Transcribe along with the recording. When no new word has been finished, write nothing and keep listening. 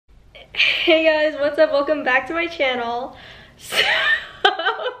Hey guys, what's up? Welcome back to my channel.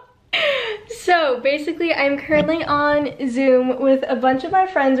 So basically I'm currently on Zoom with a bunch of my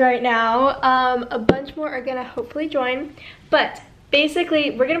friends right now. A bunch more are gonna hopefully join, but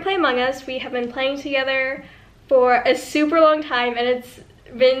basically we're gonna play Among Us. We have been playing together for a super long time and it's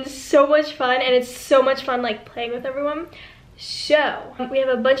been so much fun, and it's so much fun like playing with everyone. So we have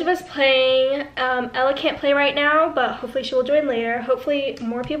a bunch of us playing. Ella can't play right now, but hopefully she will join later. Hopefully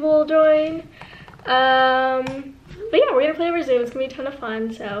more people will join. But yeah, we're gonna play over Zoom. It's gonna be a ton of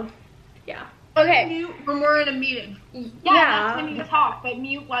fun, so yeah. Okay. Mute when we're in a meeting. Yeah, that's when you can talk, but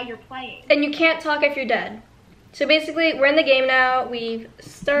mute while you're playing. And you can't talk if you're dead. So basically, we're in the game now. We've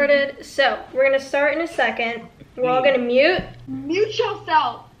started. So we're gonna start in a second. We're all gonna mute. Mute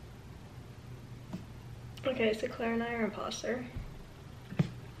yourself. Okay, so Claire and I are imposter.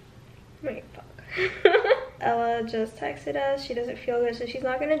 Wait, fuck. Ella just texted us. She doesn't feel good, so she's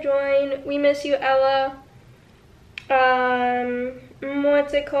not gonna join. We miss you, Ella.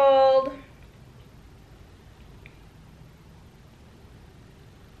 What's it called?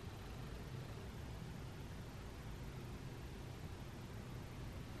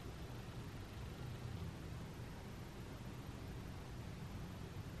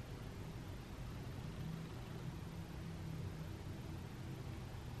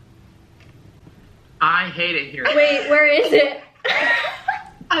 I hate it here. Wait, where is it?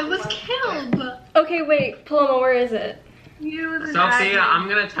 I was killed. Okay, wait, Paloma, where is it? You was an Sophia, admin. I'm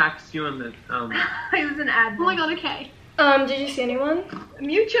gonna text you in the I was an admin. Oh my god, okay. Did you see anyone?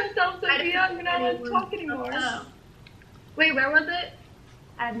 Mute yourself, Sophia. I'm not allowed to talk anymore. Oh. Wait, where was it?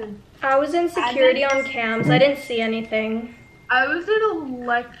 Admin. I was in security on cams. I didn't see anything. I was in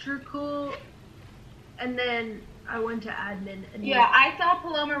electrical, and then I went to admin. And Yeah, I saw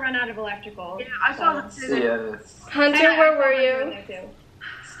Paloma run out of electrical. Yeah, I saw her too. Yes. Hunter, where were you? I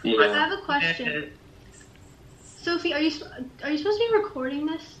Yeah. have a question. Sophie, are you supposed to be recording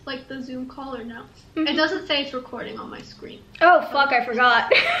this, like the Zoom call, or no? Mhm. It doesn't say it's recording on my screen. Oh, fuck, I forgot.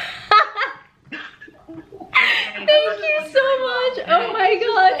 Thank you so much. Oh my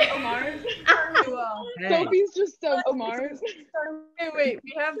god. Sophie's just so Mars. Hey, wait,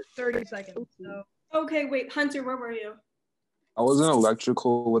 we have 30 seconds. So. Okay, wait, Hunter, where were you? I was in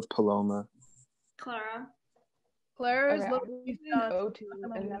electrical with Paloma. Clara. Claire is Okay, I was looking in O2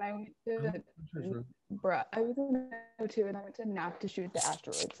 and then I went to I was in O2 and I went to NAP to shoot the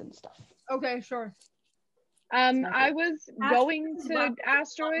asteroids and stuff. Okay, sure. I was going to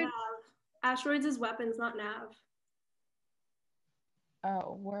asteroids. Asteroids is weapons, not nav.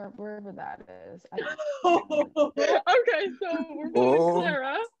 Oh, wherever that is. Okay, so we're going to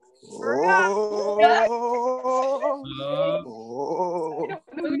Clara.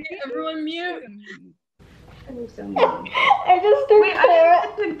 Okay, everyone mute. I just threw Clara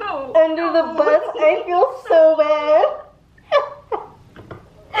under the bus. I feel so bad.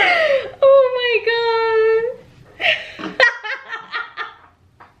 Oh my god.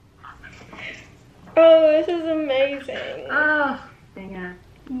 Oh, this is amazing. Oh, dang it.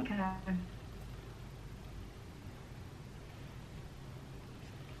 Okay.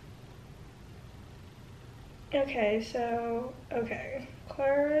 Okay, so, okay.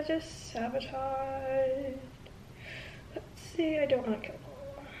 Clara just sabotaged. Let's see, I don't want to kill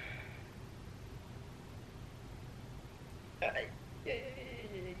Paloma.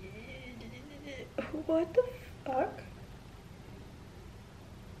 What the fuck?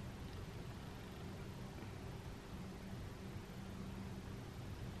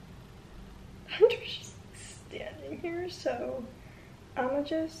 Hunter's just standing here, so I'ma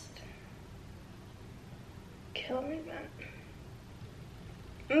just kill me then.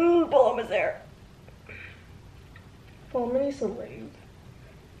 Paloma's there. Paloma needs to leave.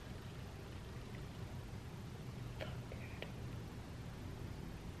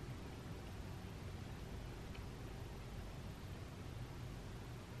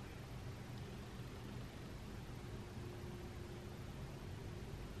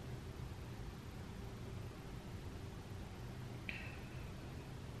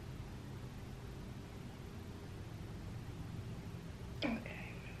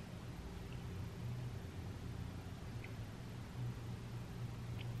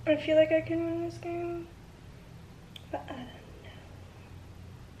 I feel like I can win this game, but I don't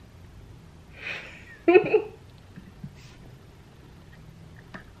know.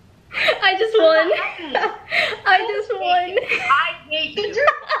 I just won. I just won. I hate you. Did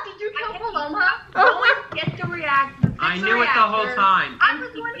you kill Paloma? No one gets to react. I knew it the whole time. I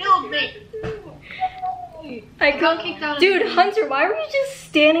was the one who killed me. I got kicked out of Dude, the game. Hunter, why were you just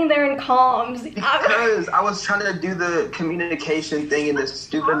standing there in comms? Because I was trying to do the communication thing in this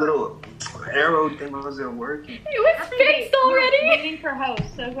stupid little arrow thing wasn't working. It was fixed already. We're waiting for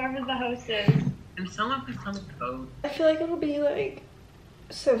host, so whoever the host is. Can someone please tell me code? I feel like it'll be like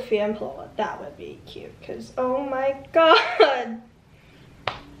Sophia and Paloma. That would be cute, because oh my god.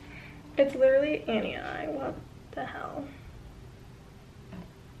 It's literally Annie and I. What the hell?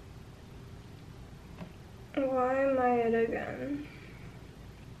 Why am I it again?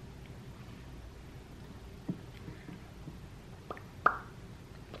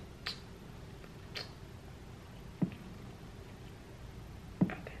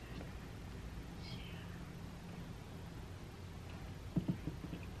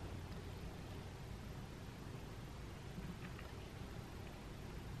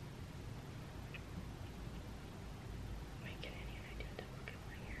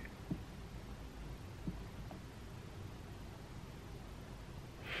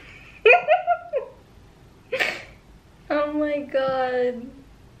 Oh my god.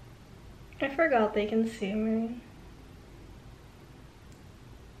 I forgot they can see me.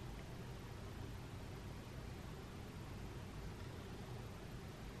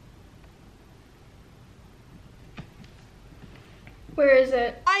 Where is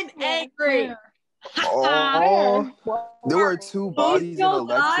it? I'm angry. Oh, there were two bodies in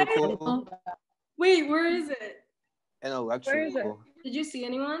electrical. Wait, where is it? And electrical. Did you see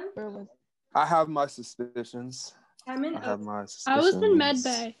anyone? I have my suspicions. I was in med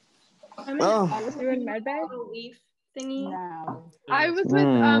bay. Was you in med bay? Leaf thingy. No. I was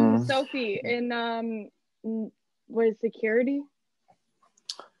with Sophie in what, security?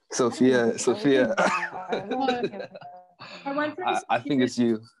 Sophia. I went from I think it's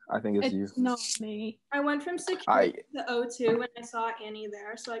you. It's not me. I went from security to O2 when I saw Annie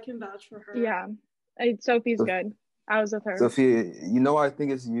there, so I can vouch for her. Yeah. Sophie's good. I was with her. Sophia, you know I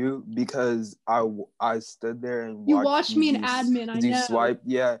think it's you because I stood there and You watched me in admin. I know. You swiped,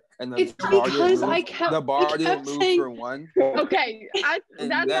 yeah, and It's because I kept. The bar didn't move saying, for one. Okay, that's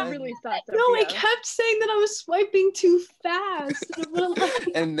then, not really sus. No, I kept saying that I was swiping too fast.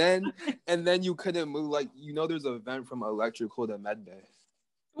 and then you couldn't move. Like there's a vent from electrical to med bay.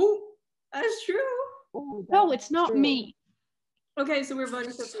 Ooh, that's true. Ooh, No, it's not true. me. Okay, so we're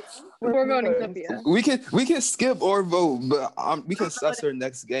voting Sophia. We're voting Sophia. We can skip or vote, but we can suss her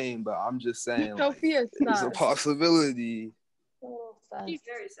next game. But I'm just saying, Sophia's there's a sus. possibility. She's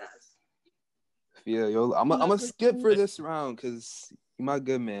very sus. Yeah, I'm gonna skip for this round because you're my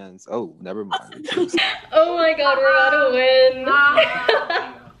good mans. Oh, never mind. Oh my god, we're about to win.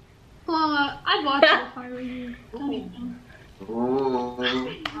 Well, I'd watch it if I were you.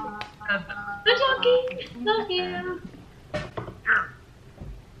 I'm talking. Not you.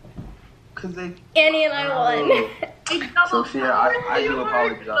 Cause they Annie and I won. Sophia, I do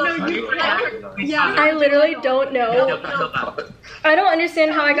apologize. Yeah. I literally don't know. I don't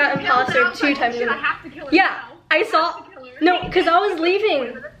understand how I got imposter 2 times. Yeah, I saw. No, because I was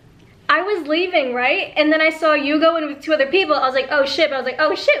leaving, right? And then I saw you go in with 2 other people. I was like, oh shit. But I was like,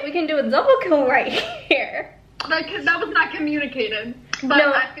 oh shit, we can do a double kill right here. That was not communicated, but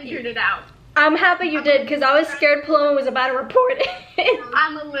No. I figured it out. I'm happy you did because I was scared Paloma was about to report it.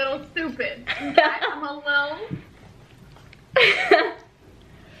 I'm a little stupid. I'm a little.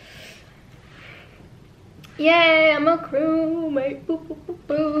 Yay, I'm a crewmate. Boo, boo, boo,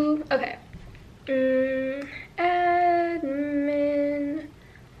 boo. Okay. Admin.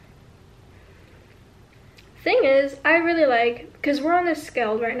 Thing is, I really like, because we're on this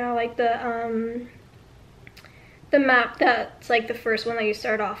skeld right now, like the map that's like the first one that you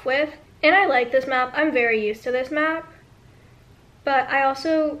start off with. And I like this map. I'm very used to this map. But I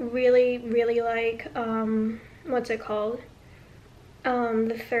also really, really like, what's it called?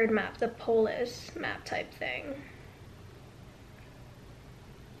 The third map, the Polis map type thing.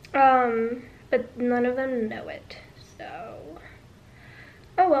 But none of them know it, so.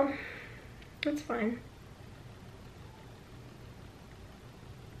 Oh well, that's fine.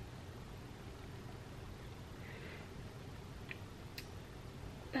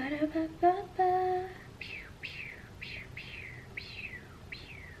 Ba-da-ba-ba-ba.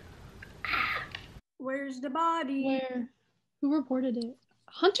 Where's the body? Where? Who reported it?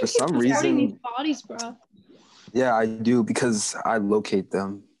 Hunter For keeps some reporting reason- these bodies, bro. Yeah, I do because I locate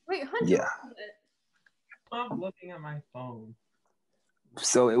them. Wait, Hunter. Yeah. I'm looking at my phone.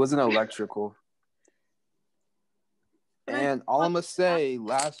 So it was an electrical. And all I'm gonna say,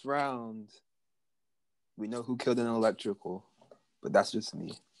 last round, we know who killed an electrical, but that's just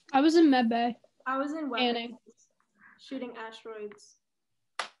me. I was in medbay. I was in Annie. weapons, shooting asteroids.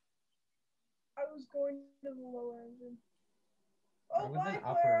 I was going to the lower engine. I was in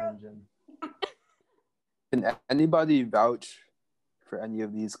upper engine. Can anybody vouch for any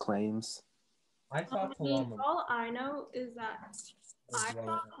of these claims? I saw I mean, Paloma. all I know is that I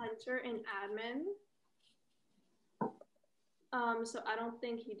saw Hunter in admin. So I don't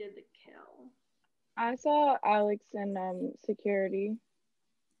think he did the kill. I saw Alex in security.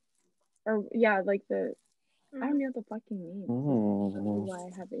 Or yeah, like the I don't know the fucking name. That's why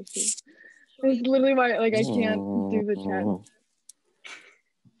I have issues. It's literally why like I can't do the chat.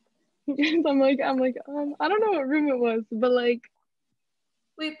 Because I'm like I don't know what room it was, but like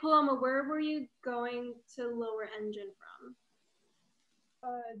Wait, Paloma, where were you going to lower engine from?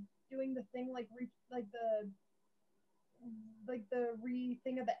 Doing the thing like the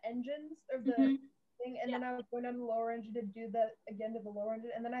thing of the engines or the thing, and then I was going down to the lower engine to do that again to the lower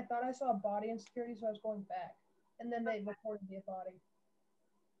engine, and then I thought I saw a body in security, so I was going back, and then they reported the body.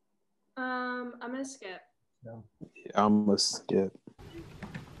 I'm gonna skip. Yeah, I'm gonna skip.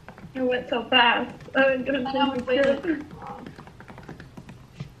 It went so fast. I didn't think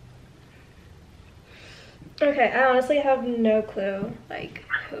Okay, I honestly have no clue, like,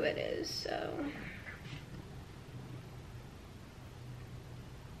 who it is, so.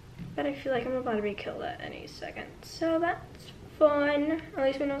 But I feel like I'm about to be killed at any second, so that's fun. At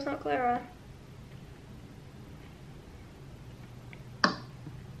least we know it's not Clara.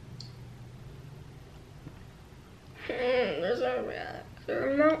 There's a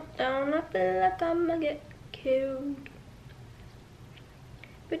reactor meltdown. I feel like I'm gonna get killed.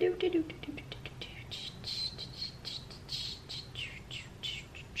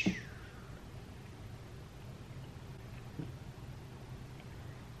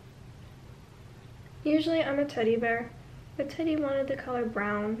 Usually I'm a teddy bear, but Teddy wanted the color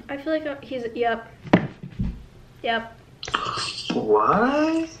brown. I feel like he's, yep.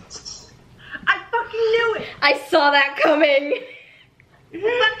 What? I fucking knew it! I saw that coming.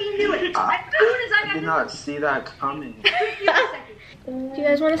 I fucking knew it! As soon as I got did not see that coming. Do you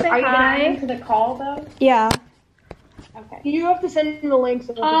guys want to say Are you gonna hi? add into the call though? Yeah. Okay. You have to send me the link.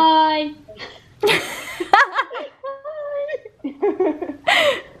 So Hi.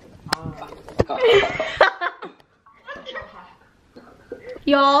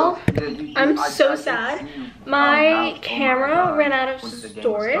 Y'all, I'm so sad. My camera ran out of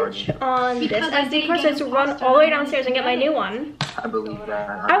storage on this SD card, so I had to run all the way downstairs and get my new one. I believe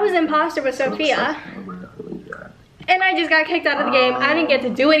that. I was imposter with Sophia, and I just got kicked out of the game. I didn't get to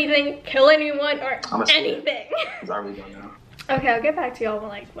do anything, kill anyone, or anything. I really don't know. Okay, I'll get back to y'all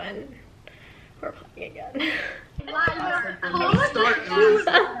like when we're playing again.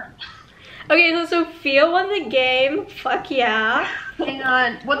 Okay, so Sophia won the game. Fuck yeah. Hang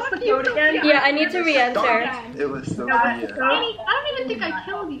on. What's the code again? Yeah, I need to re-enter. It was so weird. I don't even think I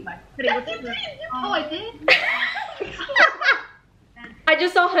killed you. Oh, I did? I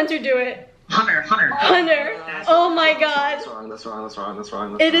just saw Hunter do it. Hunter. Oh my god. That's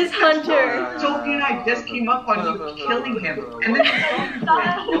wrong. It is Hunter. Sophie and I just came up on you killing him, and then you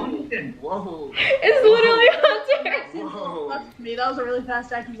killing him. Whoa. It's literally Hunter. Whoa. That's me. That was a really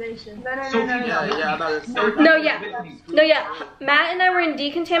fast accusation. Yeah, about it. No, yeah. Matt and I were in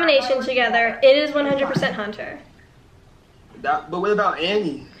decontamination together. It is 100% Hunter. But what about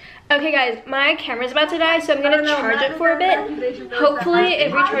Annie? Okay guys, my camera's about to die, so I'm gonna charge it for a bit. Hopefully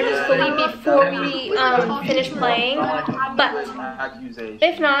it recharges fully before we finish playing. But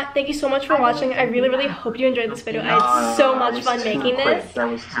if not, thank you so much for watching. I really hope you enjoyed this video. I had so much fun making this. That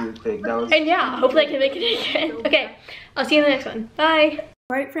was too quick. And yeah, hopefully I can make it again. Okay, I'll see you in the next one. Bye.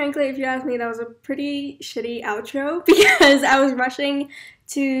 Quite frankly, if you ask me, that was a pretty shitty outro because I was rushing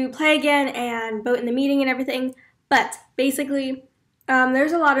to play again and vote in the meeting and everything. But basically,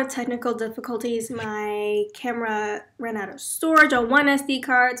 there's a lot of technical difficulties. My camera ran out of storage on one SD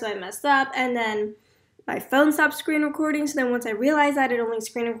card, so I messed up, and then my phone stopped screen recording, so then once I realized that, it only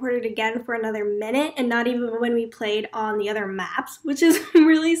screen recorded again for another minute, and not even when we played on the other maps, which is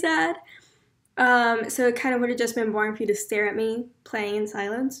really sad. So it kind of would have just been boring for you to stare at me playing in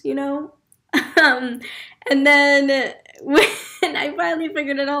silence, you know? And then when I finally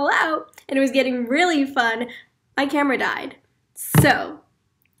figured it all out, and it was getting really fun, my camera died. So,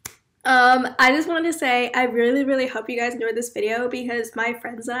 I just wanted to say I really hope you guys enjoyed this video because my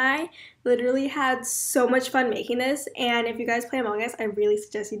friends and I literally had so much fun making this, and if you guys play Among Us, I really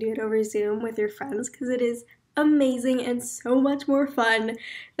suggest you do it over Zoom with your friends because it is amazing and so much more fun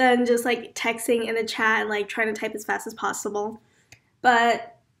than just like texting in the chat and like trying to type as fast as possible.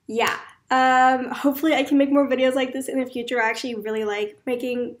 But yeah, hopefully I can make more videos like this in the future. I actually really like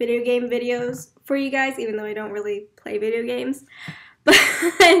making video game videos for you guys, even though I don't really play video games. But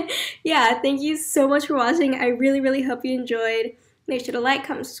yeah, thank you so much for watching. I really hope you enjoyed. Make sure to like,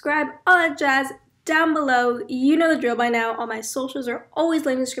 comment, subscribe, all that jazz down below. You know the drill by now. All my socials are always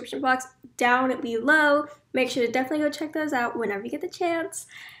linked in the description box down below. Make sure to definitely go check those out whenever you get the chance.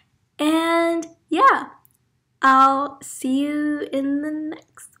 And yeah, I'll see you in the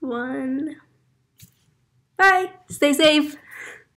next one. Bye. Stay safe.